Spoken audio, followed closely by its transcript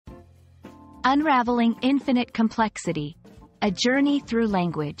Unraveling Infinite Complexity, a journey through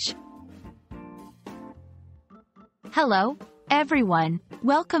language. Hello, everyone.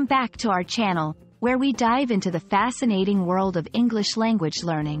 Welcome back to our channel, where we dive into the fascinating world of English language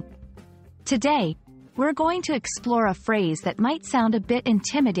learning. Today, we're going to explore a phrase that might sound a bit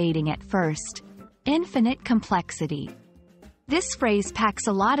intimidating at first: infinite complexity. This phrase packs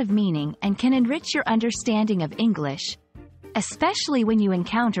a lot of meaning and can enrich your understanding of English, especially when you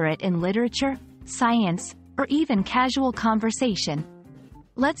encounter it in literature, science, or even casual conversation.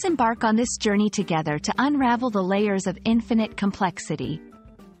 Let's embark on this journey together to unravel the layers of infinite complexity.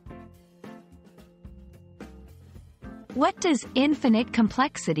 What does infinite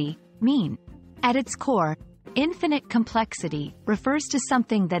complexity mean? At its core, infinite complexity refers to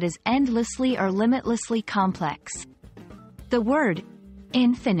something that is endlessly or limitlessly complex. The word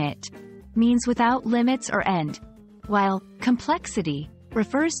infinite means without limits or end, while complexity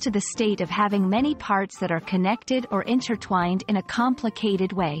refers to the state of having many parts that are connected or intertwined in a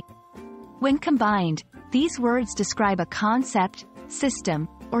complicated way. When combined, these words describe a concept, system,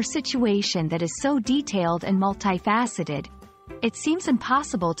 or situation that is so detailed and multifaceted, it seems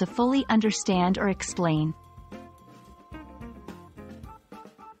impossible to fully understand or explain.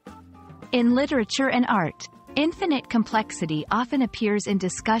 In literature and art, infinite complexity often appears in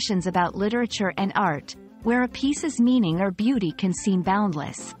discussions about literature and art, where a piece's meaning or beauty can seem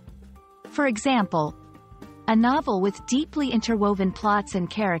boundless. For example, a novel with deeply interwoven plots and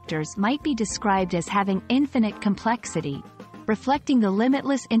characters might be described as having infinite complexity, reflecting the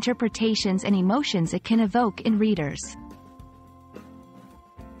limitless interpretations and emotions it can evoke in readers.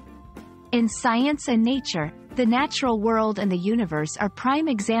 In science and nature, the natural world and the universe are prime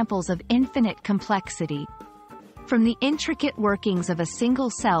examples of infinite complexity. From the intricate workings of a single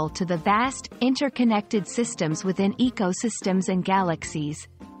cell to the vast, interconnected systems within ecosystems and galaxies,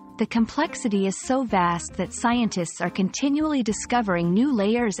 the complexity is so vast that scientists are continually discovering new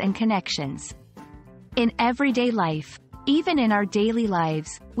layers and connections. In everyday life, even in our daily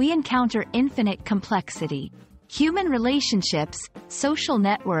lives, we encounter infinite complexity. Human relationships, social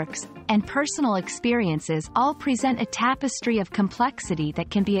networks, and personal experiences all present a tapestry of complexity that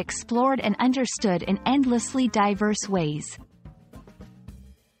can be explored and understood in endlessly diverse ways.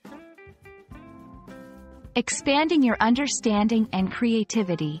 Expanding your understanding and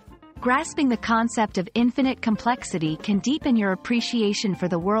creativity. Grasping the concept of infinite complexity can deepen your appreciation for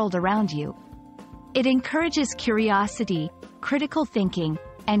the world around you. It encourages curiosity, critical thinking,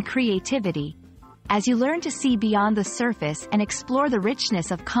 and creativity, as you learn to see beyond the surface and explore the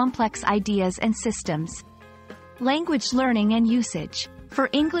richness of complex ideas and systems. Language learning and usage. For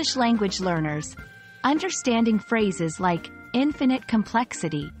English language learners, understanding phrases like infinite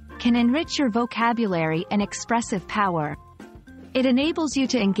complexity can enrich your vocabulary and expressive power. It enables you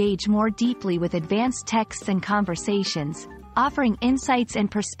to engage more deeply with advanced texts and conversations, offering insights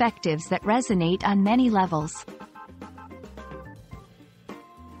and perspectives that resonate on many levels.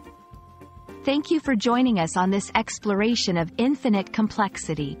 Thank you for joining us on this exploration of infinite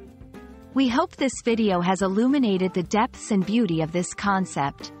complexity. We hope this video has illuminated the depths and beauty of this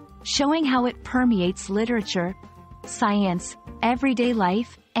concept, showing how it permeates literature, science, everyday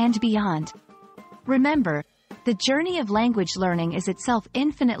life, and beyond. Remember, the journey of language learning is itself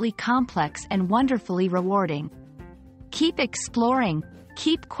infinitely complex and wonderfully rewarding. Keep exploring,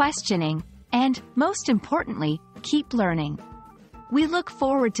 keep questioning, and, most importantly, keep learning. We look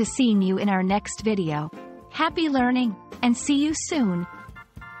forward to seeing you in our next video. Happy learning, and see you soon!